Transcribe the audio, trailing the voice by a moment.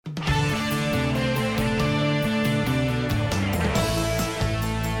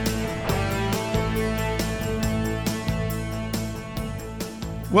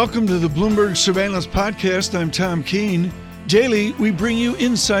Welcome to the Bloomberg Surveillance Podcast. I'm Tom Keene. Daily, we bring you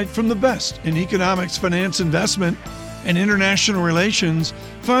insight from the best in economics, finance, investment, and international relations.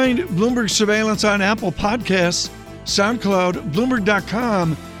 Find Bloomberg Surveillance on Apple Podcasts, SoundCloud,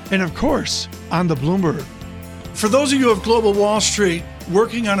 Bloomberg.com, and of course, on the Bloomberg. For those of you of Global Wall Street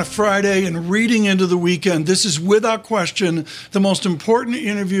working on a Friday and reading into the weekend, this is without question the most important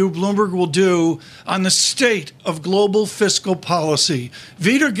interview Bloomberg will do on the state of global fiscal policy.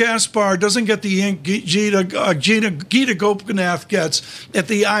 Vitor Gaspar doesn't get the ink Gita Gopinath gets at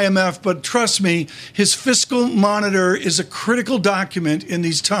the IMF, but trust me, his fiscal monitor is a critical document in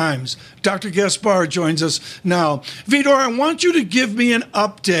these times. Dr. Gaspar joins us now. Vitor, I want you to give me an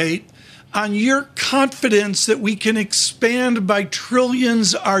update on your confidence that we can expand by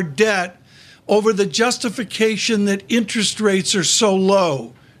trillions our debt over the justification that interest rates are so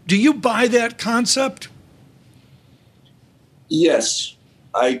low. Do you buy that concept? Yes,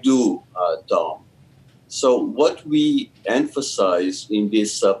 I do, Tom. So what we emphasize in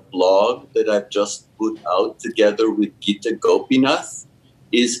this blog that I've just put out together with Gita Gopinath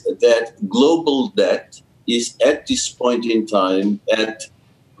is that global debt is at this point in time at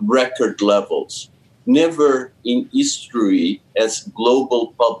record levels. Never in history has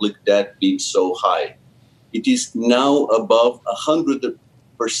global public debt been so high. It is now above 100%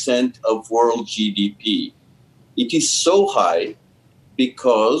 of world GDP. It is so high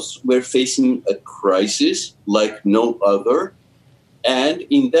because we're facing a crisis like no other. And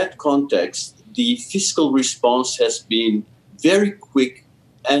in that context, the fiscal response has been very quick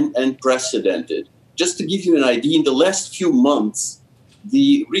and unprecedented. Just to give you an idea, in the last few months,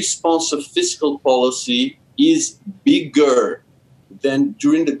 the response of fiscal policy is bigger than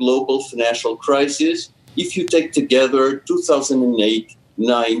during the global financial crisis if you take together 2008,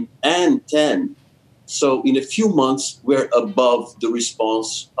 9, and 10. So in a few months, we're above the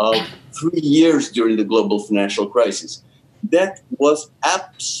response of 3 years during the global financial crisis. That was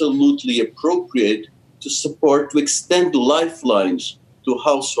absolutely appropriate to extend lifelines to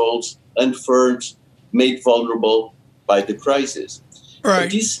households and firms made vulnerable by the crisis.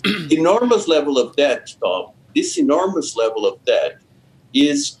 Right. This enormous level of debt, Tom,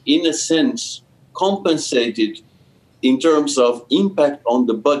 is, in a sense, compensated in terms of impact on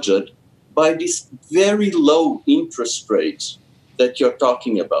the budget by these very low interest rates that you're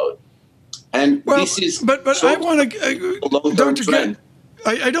talking about. And this is but I want to, Dr. trend.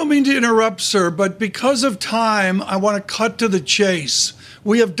 I don't mean to interrupt, sir, but because of time, I want to cut to the chase.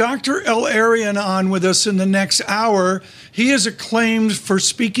 We have Dr. El-Arian on with us in the next hour. He is acclaimed for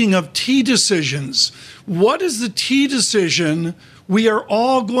speaking of T decisions. What is the T decision we are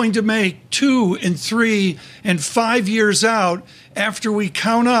all going to make 2 and 3 and 5 years out after we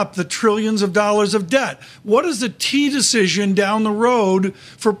count up the trillions of dollars of debt? What is the T decision down the road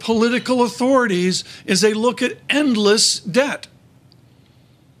for political authorities as they look at endless debt?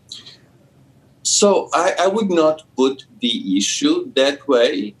 So I would not put the issue that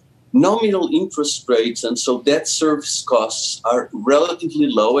way. Nominal interest rates and so debt service costs are relatively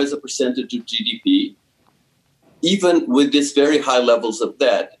low as a percentage of GDP, even with these very high levels of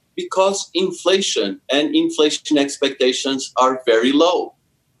debt, because inflation and inflation expectations are very low.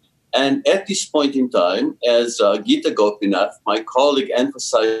 And at this point in time, as Gita Gopinath, my colleague,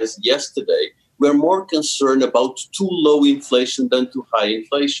 emphasized yesterday, we're more concerned about too low inflation than too high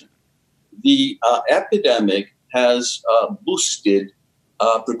inflation. The epidemic has boosted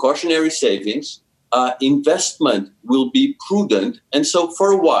precautionary savings. Investment will be prudent. And so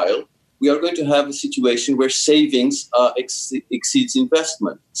for a while, we are going to have a situation where savings exceeds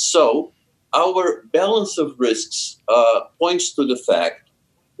investment. So our balance of risks points to the fact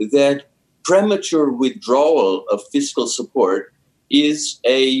that premature withdrawal of fiscal support is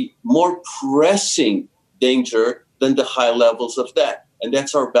a more pressing danger than the high levels of debt. And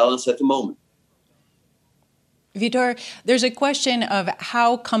that's our balance at the moment. Vitor, there's a question of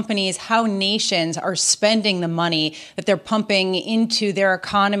how companies, how nations are spending the money that they're pumping into their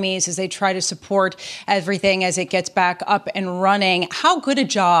economies as they try to support everything as it gets back up and running. How good a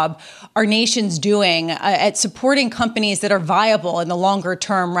job are nations doing at supporting companies that are viable in the longer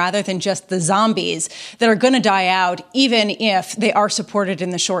term rather than just the zombies that are going to die out, even if they are supported in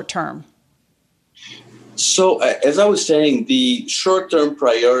the short term? So, as I was saying, the short-term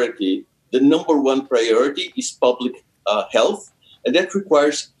priority, the number one priority is public health, and that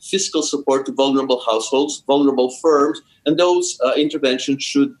requires fiscal support to vulnerable households, vulnerable firms, and those interventions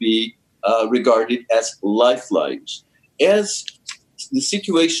should be regarded as lifelines. As the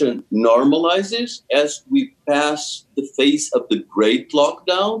situation normalizes, as we pass the phase of the great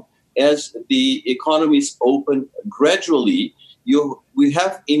lockdown, as the economies open gradually, we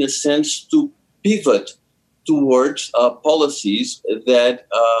have, in a sense, to pivot towards policies that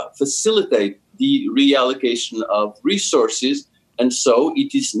facilitate the reallocation of resources. And so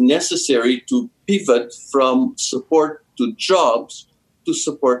it is necessary to pivot from support to jobs to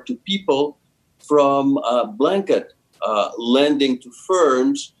support to people, from blanket lending to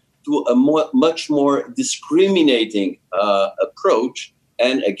firms to a much more discriminating approach.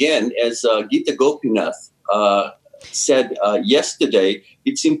 And again, as Gita Gopinath said yesterday,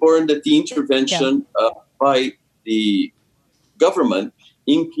 it's important that the intervention by the government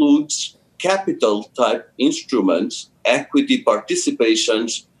includes capital-type instruments, equity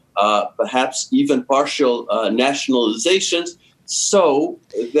participations, perhaps even partial nationalizations, so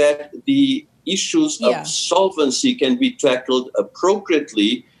that the issues of solvency can be tackled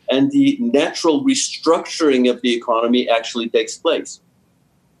appropriately and the natural restructuring of the economy actually takes place.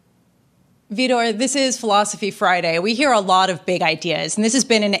 Vitor, this is Philosophy Friday. We hear a lot of big ideas, and this has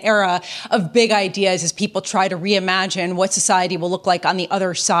been an era of big ideas as people try to reimagine what society will look like on the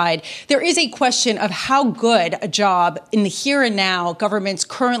other side. There is a question of how good a job in the here and now governments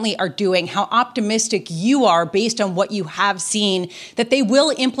currently are doing, how optimistic you are based on what you have seen, that they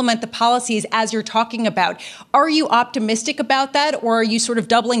will implement the policies as you're talking about. Are you optimistic about that, or are you sort of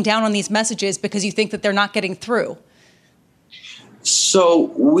doubling down on these messages because you think that they're not getting through?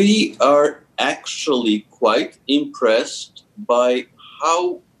 So we are actually quite impressed by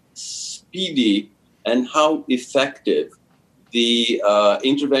how speedy and how effective the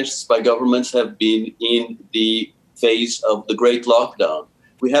interventions by governments have been in the phase of the Great Lockdown.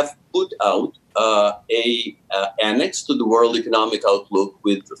 We have put out a annex to the World Economic Outlook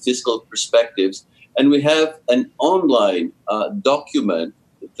with fiscal perspectives, and we have an online document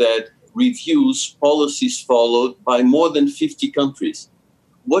that reviews policies followed by more than 50 countries.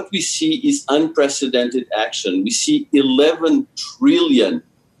 What we see is unprecedented action. We see $11 trillion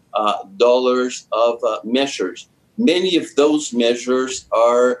of measures. Many of those measures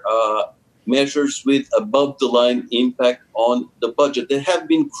are measures with above-the-line impact on the budget. They have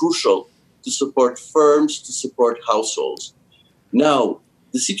been crucial to support firms, to support households. Now,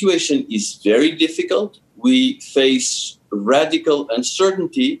 the situation is very difficult. We face radical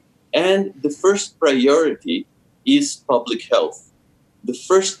uncertainty, and the first priority is public health. The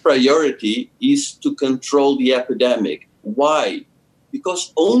first priority is to control the epidemic. Why?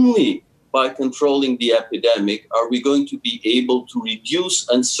 Because only by controlling the epidemic are we going to be able to reduce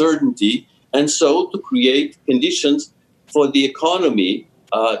uncertainty and so to create conditions for the economy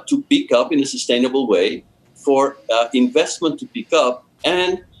to pick up in a sustainable way, for investment to pick up,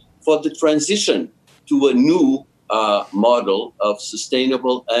 and for the transition to a new model of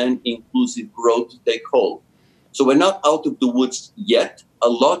sustainable and inclusive growth to take hold. So we're not out of the woods yet. A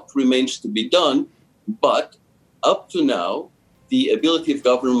lot remains to be done, but up to now, the ability of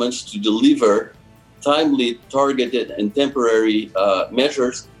governments to deliver timely, targeted, and temporary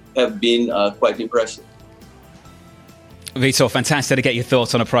measures have been quite impressive. Vitor, fantastic to get your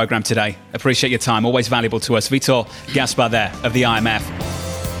thoughts on a program today. Appreciate your time. Always valuable to us. Vitor Gaspar there of the IMF.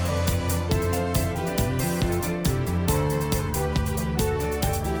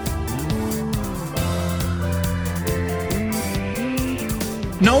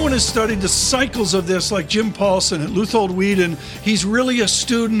 No one has studied the cycles of this like Jim Paulson at Luthold Whedon. He's really a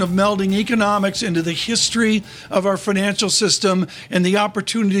student of melding economics into the history of our financial system and the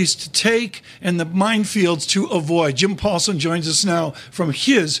opportunities to take and the minefields to avoid. Jim Paulson joins us now from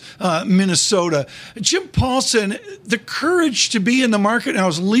his Minnesota. Jim Paulson, the courage to be in the market now,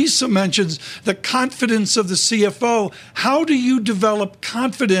 as Lisa mentions, the confidence of the CFO. How do you develop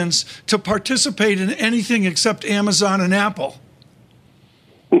confidence to participate in anything except Amazon and Apple?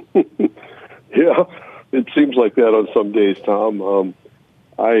 Yeah, it seems like that on some days, Tom.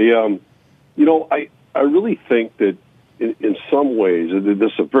 I really think that in some ways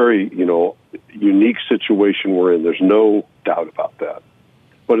this is a very, unique situation we're in. There's no doubt about that.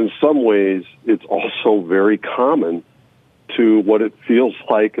 But in some ways, it's also very common to what it feels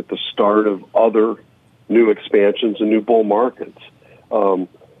like at the start of other new expansions and new bull markets.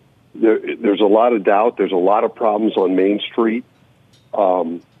 There's a lot of doubt. There's a lot of problems on Main Street.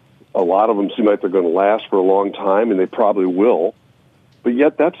 A lot of them seem like they're going to last for a long time, and they probably will. But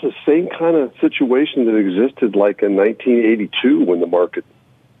yet that's the same kind of situation that existed like in 1982 when the market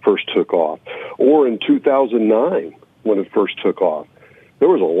first took off, or in 2009 when it first took off. There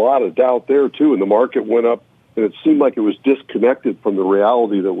was a lot of doubt there, too, and the market went up, and it seemed like it was disconnected from the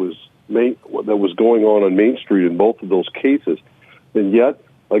reality that was going on Main Street in both of those cases. And yet,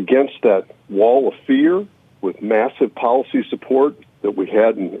 against that wall of fear with massive policy support that we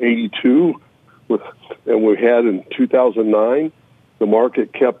had in 82 and we had in 2009, the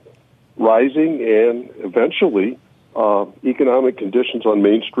market kept rising, and eventually economic conditions on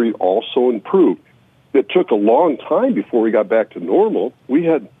Main Street also improved. It took a long time before we got back to normal. We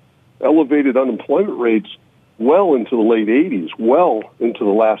had elevated unemployment rates well into the late 80s, well into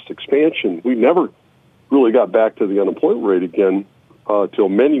the last expansion. We never really got back to the unemployment rate again till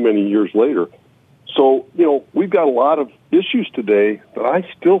many, many years later. So, we've got a lot of issues today, but I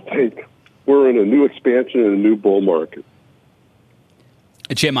still think we're in a new expansion and a new bull market.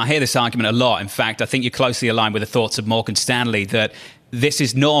 Jim, I hear this argument a lot. In fact, I think you're closely aligned with the thoughts of Morgan Stanley that this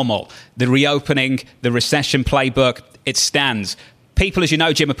is normal. The reopening, the recession playbook, it stands. People, as you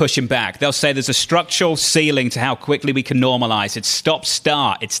know, Jim, are pushing back. They'll say there's a structural ceiling to how quickly we can normalize. It's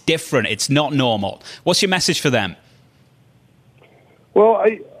stop-start. It's different. It's not normal. What's your message for them? Well,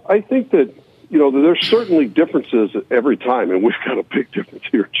 I think that, there's certainly differences every time, and we've got a big difference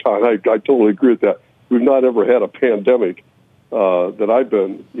here, John. I totally agree with that. We've not ever had a pandemic that I've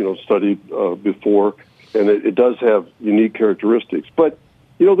been, studied before, and it does have unique characteristics. But,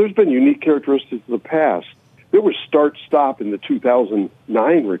 there's been unique characteristics in the past. There was start-stop in the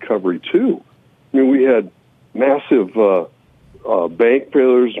 2009 recovery, too. I mean, we had massive bank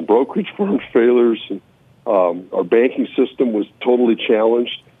failures and brokerage firm failures. And, our banking system was totally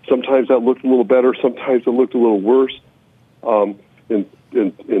challenged. Sometimes that looked a little better. Sometimes it looked a little worse. In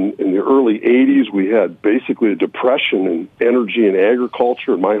the early 80s, we had basically a depression in energy and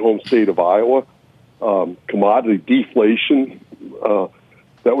agriculture in my home state of Iowa. Commodity deflation.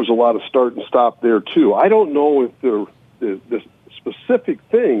 That was a lot of start and stop there, too. I don't know if the specific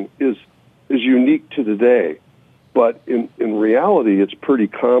thing is unique to today, but in reality, it's pretty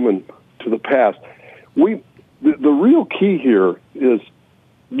common to the past. The real key here is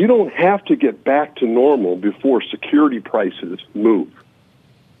you don't have to get back to normal before security prices move.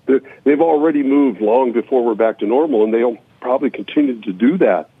 They've already moved long before we're back to normal, and they'll probably continue to do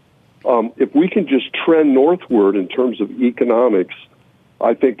that. If we can just trend northward in terms of economics,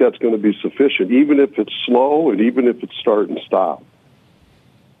 I think that's going to be sufficient, even if it's slow and even if it's start and stop.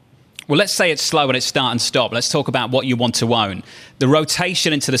 Well, let's say it's slow and it's start and stop. Let's talk about what you want to own. The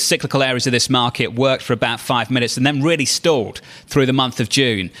rotation into the cyclical areas of this market worked for about 5 minutes and then really stalled through the month of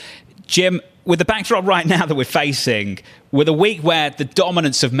June. Jim, with the backdrop right now that we're facing, with a week where the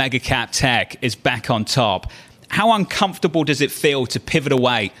dominance of mega cap tech is back on top, how uncomfortable does it feel to pivot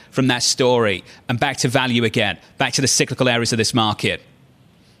away from that story and back to value again, back to the cyclical areas of this market?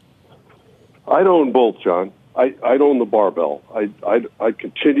 I'd own both, John. I'd own the barbell. I'd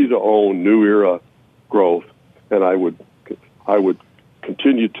continue to own new era growth, and I would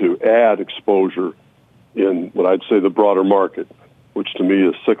continue to add exposure in what I'd say the broader market, which to me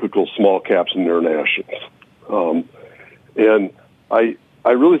is cyclical small caps and internationals. And I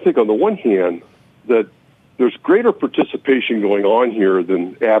really think on the one hand that there's greater participation going on here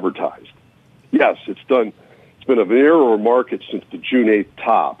than advertised. Yes, it's been a narrower market since the June 8th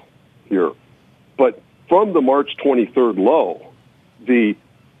top here. But from the March 23rd low, the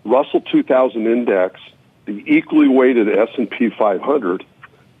Russell 2000 index, the equally weighted S&P 500,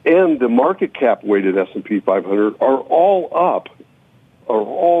 and the market cap weighted S&P 500 are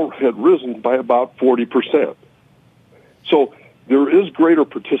all had risen by about 40%. So there is greater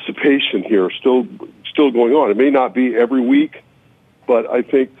participation here still going on. It may not be every week, but I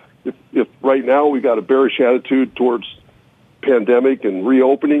think if right now we got a bearish attitude towards pandemic and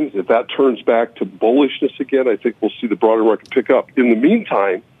reopenings, if that turns back to bullishness again, I think we'll see the broader market pick up. In the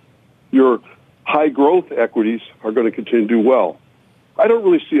meantime, your high growth equities are going to continue to do well. I don't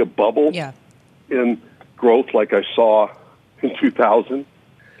really see a bubble in growth like I saw in 2000.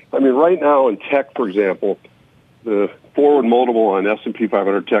 I mean, right now in tech, for example, the forward multiple on S&P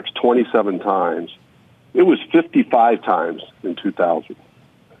 500 tech's 27 times. It was 55 times in 2000.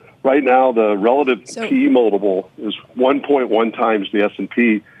 Right now, the relative P multiple is 1.1 times the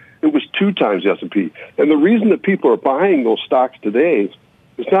S&P. It was 2 times the S&P. And the reason that people are buying those stocks today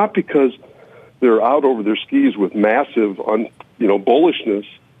is not because they're out over their skis with massive, bullishness.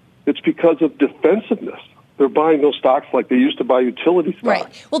 It's because of defensiveness. They're buying those stocks like they used to buy utility stocks.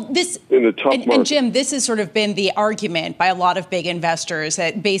 Right. Well, this in a tough market. And Jim, this has sort of been the argument by a lot of big investors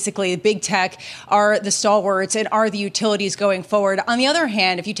that basically big tech are the stalwarts and are the utilities going forward. On the other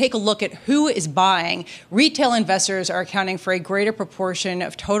hand, if you take a look at who is buying, retail investors are accounting for a greater proportion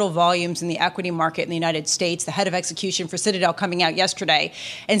of total volumes in the equity market in the United States. The head of execution for Citadel coming out yesterday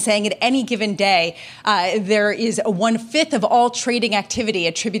and saying at any given day, there is 1/5 of all trading activity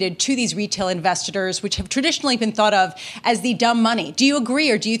attributed to these retail investors, which have traditionally been thought of as the dumb money. Do you agree,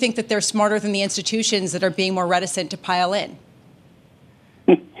 or do you think that they're smarter than the institutions that are being more reticent to pile in?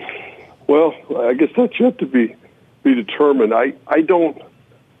 Well, I guess that's yet to be be determined. I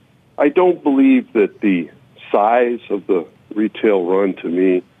don't believe that the size of the retail run, to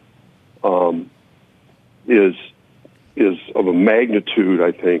me, is of a magnitude,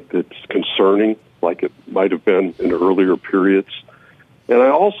 I think, that's concerning, like it might have been in earlier periods. And I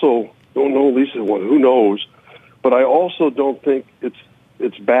also don't know, Lisa, who knows, but I also don't think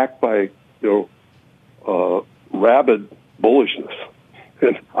it's backed by, rabid bullishness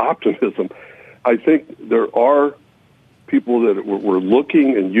and optimism. I think there are people that were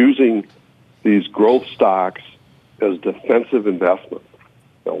looking and using these growth stocks as defensive investment.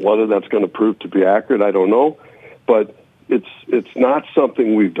 Now, whether that's going to prove to be accurate, I don't know, but it's not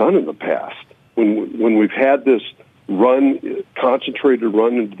something we've done in the past. When we've had this concentrated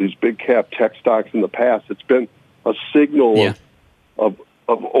run into these big cap tech stocks in the past, it's been a signal of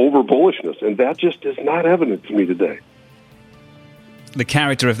over bullishness, and that just is not evident to me today. The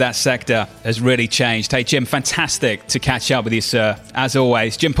character of that sector has really changed. Hey, Jim, fantastic to catch up with you, sir. As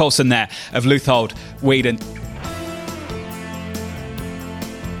always, Jim Paulson there of Luthold, Whedon.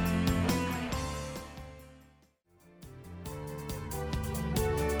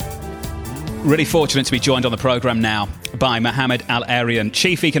 Really fortunate to be joined on the program now by Mohammed Al-Arian,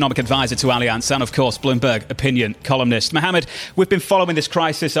 Chief Economic Advisor to Allianz and, of course, Bloomberg opinion columnist. Mohammed, we've been following this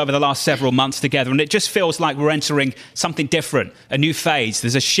crisis over the last several months together, and it just feels like we're entering something different, a new phase.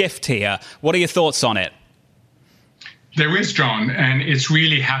 There's a shift here. What are your thoughts on it? There is, John, and it's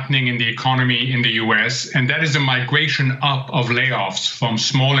really happening in the economy in the U.S., and that is a migration up of layoffs from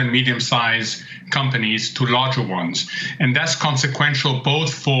small and medium-sized companies to larger ones. And that's consequential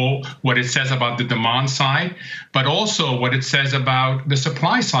both for what it says about the demand side, but also what it says about the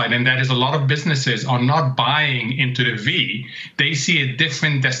supply side, and that is a lot of businesses are not buying into the V. They see a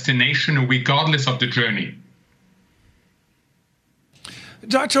different destination regardless of the journey.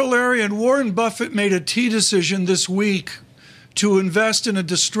 Dr. Al-Arian, Warren Buffett made a T decision this week to invest in a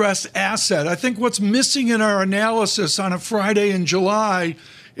distressed asset. I think what's missing in our analysis on a Friday in July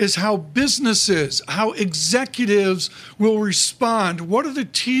is how businesses, how executives will respond. What are the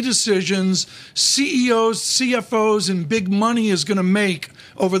T decisions CEOs, CFOs, and big money is going to make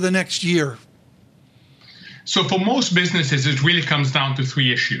over the next year? So for most businesses, it really comes down to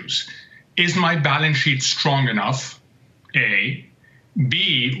three issues. Is my balance sheet strong enough? A.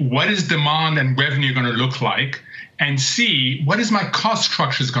 B, what is demand and revenue going to look like? And C, what is my cost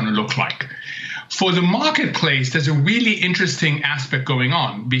structure going to look like? For the marketplace, there's a really interesting aspect going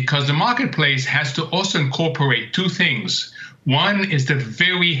on because the marketplace has to also incorporate two things. One is the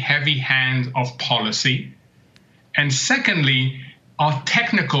very heavy hand of policy. And secondly, are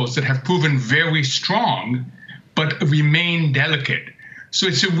technicals that have proven very strong, but remain delicate. So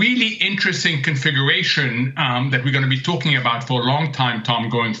it's a really interesting configuration that we're going to be talking about for a long time, Tom,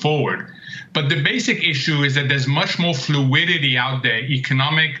 going forward. But the basic issue is that there's much more fluidity out there,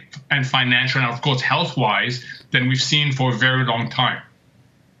 economic and financial, and of course, health-wise, than we've seen for a very long time.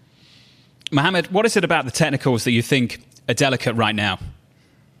 Mohammed, what is it about the technicals that you think are delicate right now?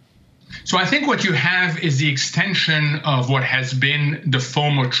 So I think what you have is the extension of what has been the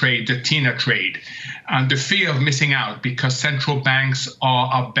FOMO trade, the TINA trade, the fear of missing out because central banks are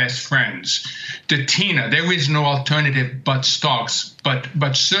our best friends. The TINA, there is no alternative but stocks,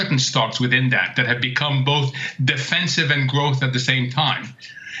 but certain stocks within that have become both defensive and growth at the same time.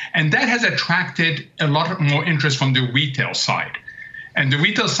 And that has attracted a lot more interest from the retail side. And the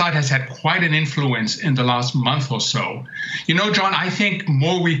retail side has had quite an influence in the last month or so. You know, John, I think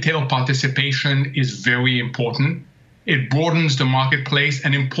more retail participation is very important. It broadens the marketplace.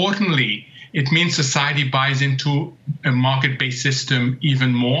 And importantly, it means society buys into a market-based system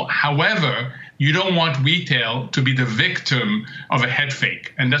even more. However, you don't want retail to be the victim of a head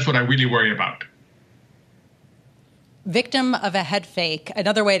fake. And that's what I really worry about. Victim of a head fake.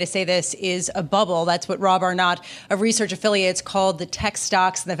 Another way to say this is a bubble. That's what Rob Arnott of Research Affiliates called the tech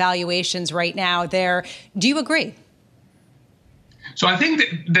stocks and the valuations right now there. Do you agree? So I think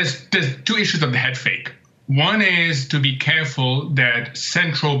that there's two issues of the head fake. One is to be careful that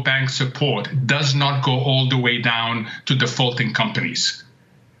central bank support does not go all the way down to defaulting companies.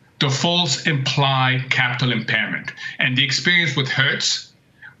 Defaults imply capital impairment. And the experience with Hertz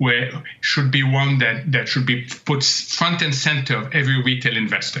where should be one that should be put front and center of every retail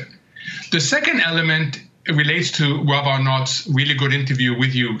investor. The second element relates to Rob Arnott's really good interview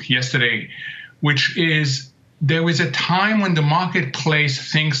with you yesterday, which is there is a time when the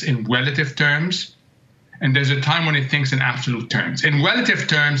marketplace thinks in relative terms, and there's a time when it thinks in absolute terms. In relative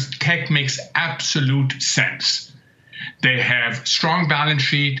terms, tech makes absolute sense. They have strong balance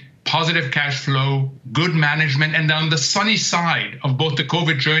sheet, positive cash flow, good management, and on the sunny side of both the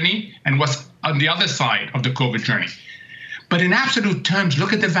COVID journey and what's on the other side of the COVID journey. But in absolute terms,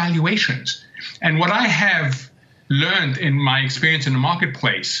 look at the valuations. And what I have learned in my experience in the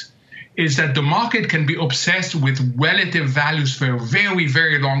marketplace is that the market can be obsessed with relative values for a very,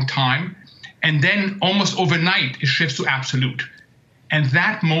 very long time. And then almost overnight, it shifts to absolute. And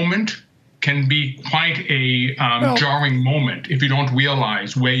that moment can be quite a jarring moment if you don't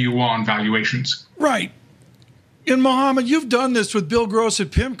realize where you are on valuations. Right. And Mohammed, you've done this with Bill Gross at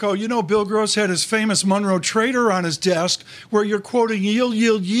PIMCO. You know, Bill Gross had his famous Monroe Trader on his desk where you're quoting yield,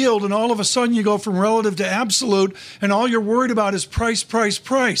 yield, yield, and all of a sudden you go from relative to absolute, and all you're worried about is price, price,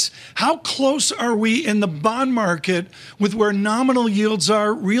 price. How close are we in the bond market with where nominal yields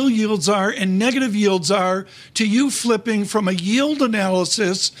are, real yields are, and negative yields are to you flipping from a yield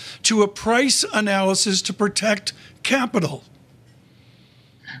analysis to a price analysis to protect capital?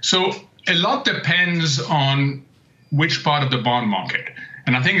 So a lot depends on which part of the bond market.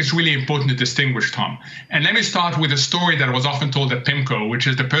 And I think it's really important to distinguish, Tom. And let me start with a story that was often told at PIMCO, which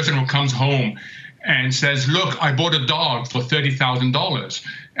is the person who comes home and says, look, I bought a dog for $30,000.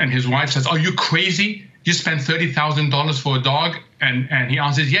 And his wife says, are you crazy? You spent $30,000 for a dog? And he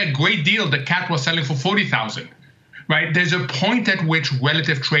answers, yeah, great deal. The cat was selling for $40,000. Right? There's a point at which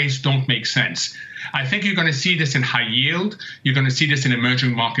relative trades don't make sense. I think you're going to see this in high yield. You're going to see this in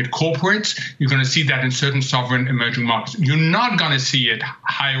emerging market corporates. You're going to see that in certain sovereign emerging markets. You're not going to see it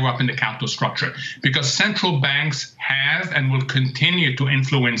higher up in the capital structure because central banks have and will continue to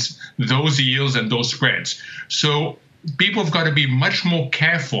influence those yields and those spreads. So people have got to be much more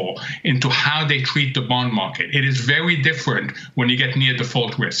careful into how they treat the bond market. It is very different when you get near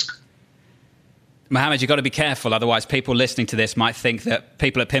default risk. Mohammed, you've got to be careful. Otherwise, people listening to this might think that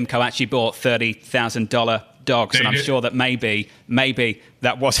people at PIMCO actually bought $30,000 dogs. And I'm sure that maybe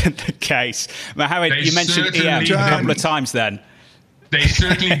that wasn't the case. Mohammed, you mentioned EM a couple of times then. They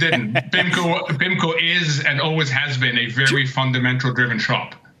certainly didn't. PIMCO is and always has been a very fundamental driven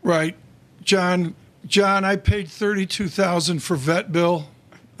shop. Right. John, I paid $32,000 for vet bill.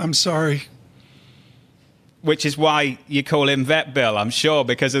 I'm sorry. Which is why you call him Vet Bill, I'm sure,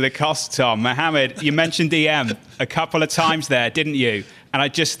 because of the cost, Tom. Mohammed, you mentioned EM a couple of times there, didn't you? And I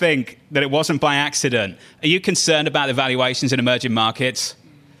just think that it wasn't by accident. Are you concerned about the valuations in emerging markets?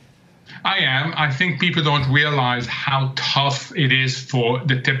 I am. I think people don't realize how tough it is for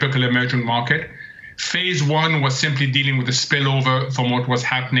the typical emerging market. Phase one was simply dealing with the spillover from what was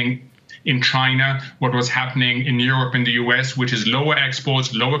happening in China, what was happening in Europe and the US, which is lower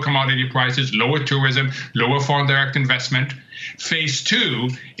exports, lower commodity prices, lower tourism, lower foreign direct investment. Phase two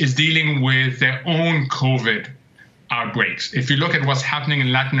is dealing with their own COVID outbreaks. If you look at what's happening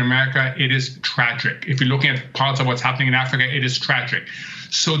in Latin America, it is tragic. If you're looking at parts of what's happening in Africa, it is tragic.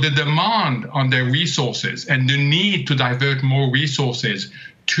 So the demand on their resources and the need to divert more resources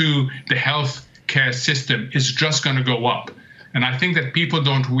to the health care system is just going to go up. And I think that people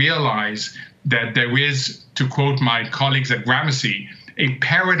don't realize that there is, to quote my colleagues at Gramercy, a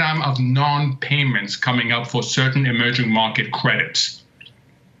paradigm of non-payments coming up for certain emerging market credits.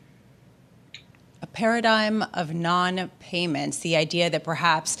 A paradigm of non-payments, the idea that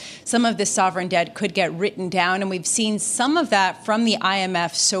perhaps some of the sovereign debt could get written down. And we've seen some of that from the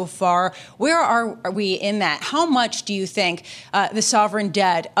IMF so far. Where are we in that? How much do you think the sovereign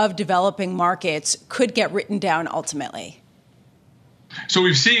debt of developing markets could get written down ultimately? So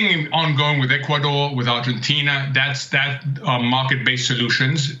we've seen ongoing with Ecuador, with Argentina, that's market-based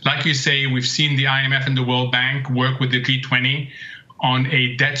solutions. Like you say, we've seen the IMF and the World Bank work with the G20 on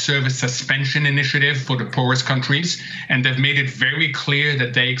a debt service suspension initiative for the poorest countries. And they've made it very clear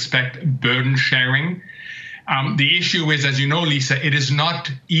that they expect burden sharing. The issue is, as you know, Lisa, it is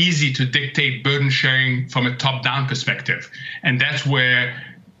not easy to dictate burden sharing from a top-down perspective. And that's where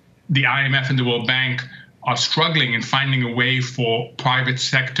the IMF and the World Bank are struggling in finding a way for private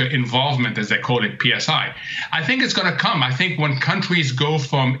sector involvement, as they call it, PSI. I think it's going to come. I think when countries go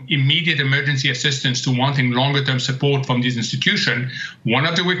from immediate emergency assistance to wanting longer-term support from these institutions, one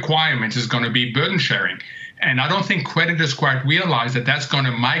of the requirements is going to be burden sharing. And I don't think creditors quite realize that that's going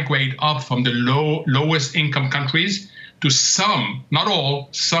to migrate up from the lowest income countries to some, not all,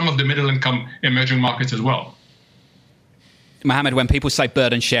 some of the middle income emerging markets as well. Mohammed, when people say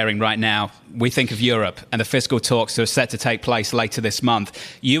burden sharing right now, we think of Europe and the fiscal talks that are set to take place later this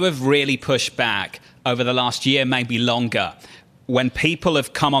month. You have really pushed back over the last year, maybe longer, when people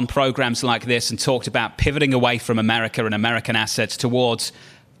have come on programs like this and talked about pivoting away from America and American assets towards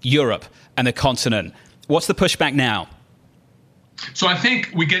Europe and the continent. What's the pushback now? So I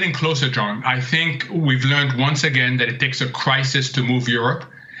think we're getting closer, John. I think we've learned once again that it takes a crisis to move Europe.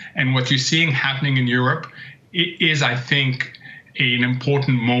 And what you're seeing happening in Europe is, I think, an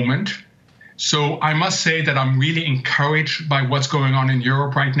important moment. So I must say that I'm really encouraged by what's going on in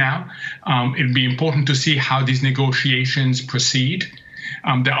Europe right now. It'll be important to see how these negotiations proceed.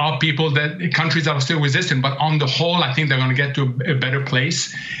 There are countries that are still resistant, but on the whole, I think they're going to get to a better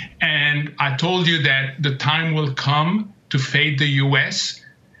place. And I told you that the time will come to fade the US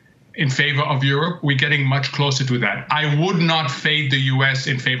in favor of Europe. We're getting much closer to that. I would not fade the US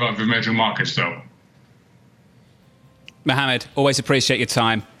in favor of emerging markets, though. Mohammed, always appreciate your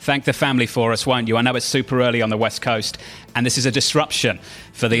time. Thank the family for us, won't you? I know it's super early on the West Coast, and this is a disruption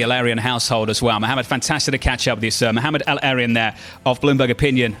for the El-Erian household as well. Mohammed, fantastic to catch up with you, sir. Mohammed El-Erian there of Bloomberg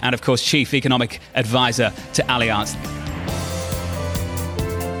Opinion and, of course, Chief Economic Advisor to Allianz.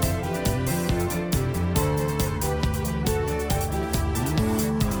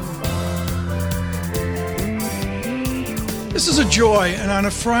 This is a joy, and on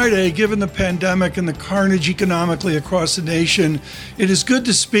a Friday, given the pandemic and the carnage economically across the nation, it is good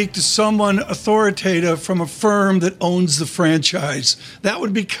to speak to someone authoritative from a firm that owns the franchise. That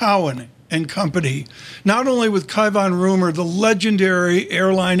would be Cowen and Company. Not only with Cai von Rumohr, the legendary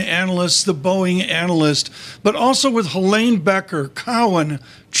airline analyst, the Boeing analyst, but also with Helene Becker. Cowen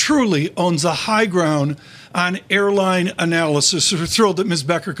truly owns the high ground on airline analysis. We're thrilled that Ms.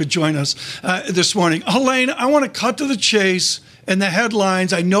 Becker could join us this morning. Helene, I want to cut to the chase and the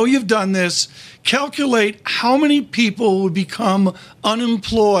headlines. I know you've done this. Calculate how many people would become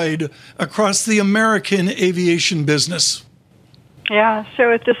unemployed across the American aviation business. Yeah,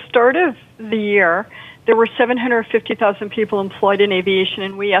 so at the start of the year, there were 750,000 people employed in aviation,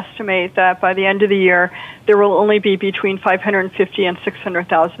 and we estimate that by the end of the year, there will only be between 550 and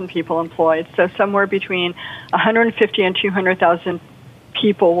 600,000 people employed. So somewhere between 150 and 200,000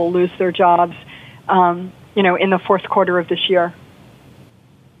 people will lose their jobs, in the fourth quarter of this year.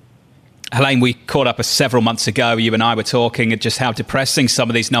 Helene, we caught up several months ago. You and I were talking at just how depressing some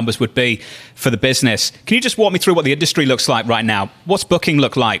of these numbers would be for the business. Can you just walk me through what the industry looks like right now? What's booking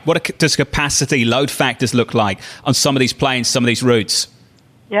look like? What does capacity, load factors look like on some of these planes, some of these routes?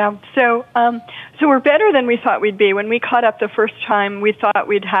 Yeah, so we're better than we thought we'd be. When we caught up the first time, we thought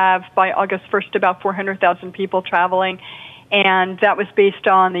we'd have, by August 1st, about 400,000 people traveling, and that was based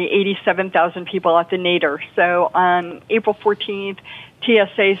on the 87,000 people at the Nadir. So on April 14th,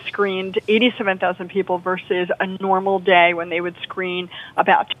 TSA screened 87,000 people versus a normal day when they would screen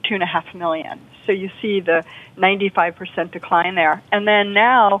about 2.5 million. So you see the 95% decline there. And then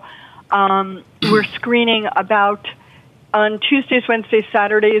now we're screening about, on Tuesdays, Wednesdays,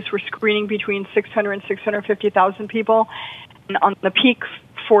 Saturdays, we're screening between 600 and 650,000 people. And on the peak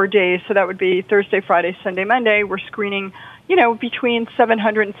 4 days, so that would be Thursday, Friday, Sunday, Monday, we're screening between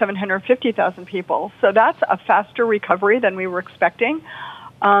 700 and 750,000 people. So that's a faster recovery than we were expecting.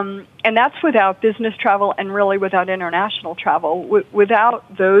 And that's without business travel and really without international travel.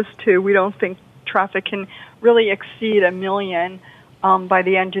 Without those two, we don't think traffic can really exceed 1 million by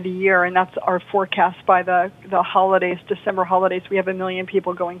the end of the year. And that's our forecast by the holidays, December holidays. We have 1 million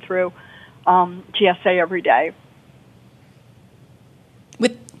people going through TSA every day.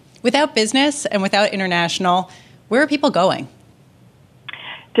 Without business and without international, where are people going?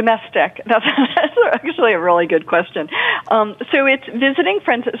 Domestic. That's actually a really good question. So it's visiting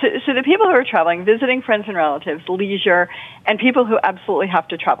friends. So the people who are traveling, visiting friends and relatives, leisure, and people who absolutely have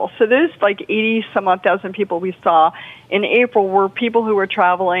to travel. So those 80-some-odd thousand people we saw in April were people who were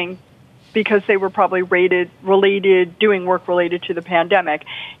traveling because they were probably doing work related to the pandemic.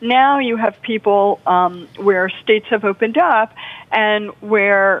 Now you have people where states have opened up and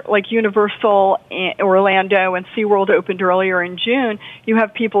where, like Universal, Orlando, and SeaWorld opened earlier in June, you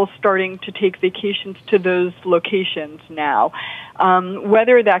have people starting to take vacations to those locations now.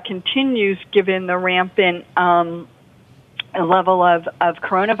 Whether that continues given the rampant level of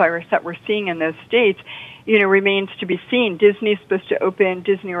coronavirus that we're seeing in those states, remains to be seen. Disney's supposed to open,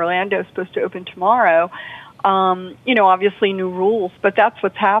 Disney Orlando is supposed to open tomorrow. Obviously new rules, but that's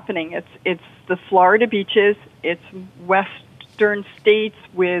what's happening. It's the Florida beaches, it's western states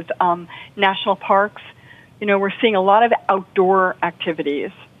with national parks. We're seeing a lot of outdoor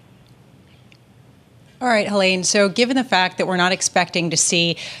activities. All right, Helene. So given the fact that we're not expecting to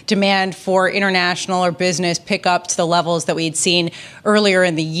see demand for international or business pick up to the levels that we had seen earlier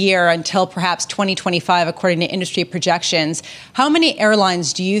in the year until perhaps 2025, according to industry projections, how many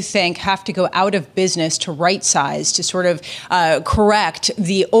airlines do you think have to go out of business to right size, to sort of correct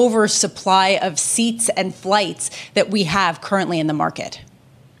the oversupply of seats and flights that we have currently in the market?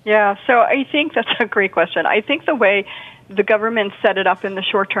 Yeah, so I think that's a great question. I think the way the government set it up in the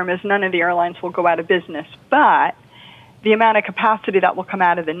short term is none of the airlines will go out of business, but the amount of capacity that will come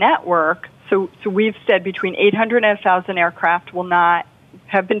out of the network, so we've said between 800 and 1,000 aircraft will not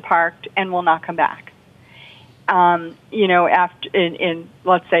have been parked and will not come back. After in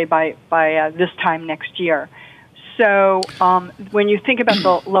let's say by this time next year. So when you think about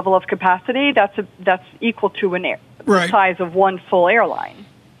the level of capacity, that's equal to the size of one full airline.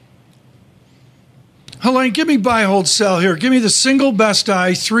 Helene, give me buy, hold, sell here. Give me the single best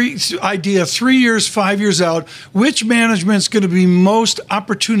idea 3 years, 5 years out. Which management's going to be most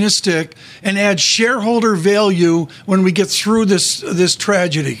opportunistic and add shareholder value when we get through this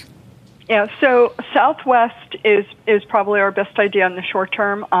tragedy? Yeah, so Southwest is probably our best idea in the short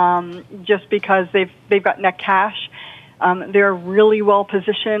term, just because they've got net cash. They're really well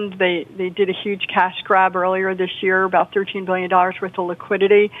positioned. They did a huge cash grab earlier this year, about $13 billion worth of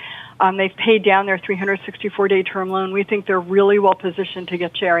liquidity. They've paid down their 364-day term loan. We think they're really well positioned to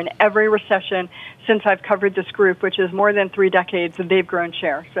get share. In every recession since I've covered this group, which is more than 3 decades, they've grown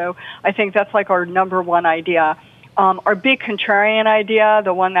share. So I think that's like our number one idea. Our big contrarian idea,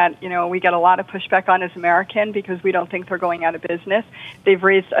 the one that we get a lot of pushback on, is American, because we don't think they're going out of business. They've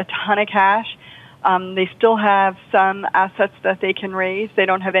raised a ton of cash. They still have some assets that they can raise. They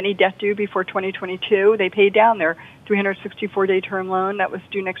don't have any debt due before 2022. They paid down their 364-day term loan that was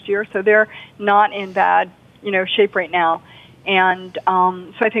due next year, so they're not in bad shape right now. And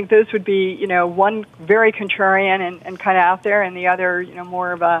so I think those would be one very contrarian and kind of out there, and the other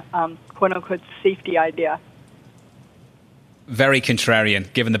more of a quote-unquote safety idea. Very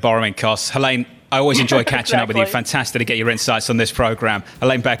contrarian, given the borrowing costs. Helene, I always enjoy catching up with you. Fantastic to get your insights on this program.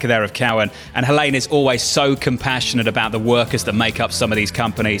 Helene Becker there of Cowen. And Helene is always so compassionate about the workers that make up some of these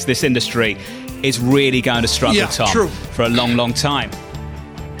companies. This industry is really going to struggle, Tom, for a long, long time.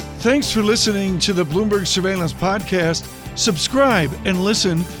 Thanks for listening to the Bloomberg Surveillance Podcast. Subscribe and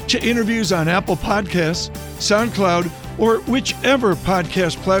listen to interviews on Apple Podcasts, SoundCloud, or whichever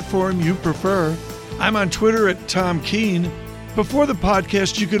podcast platform you prefer. I'm on Twitter at Tom Keene. Before the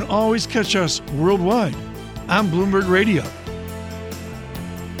podcast, you can always catch us worldwide on Bloomberg Radio.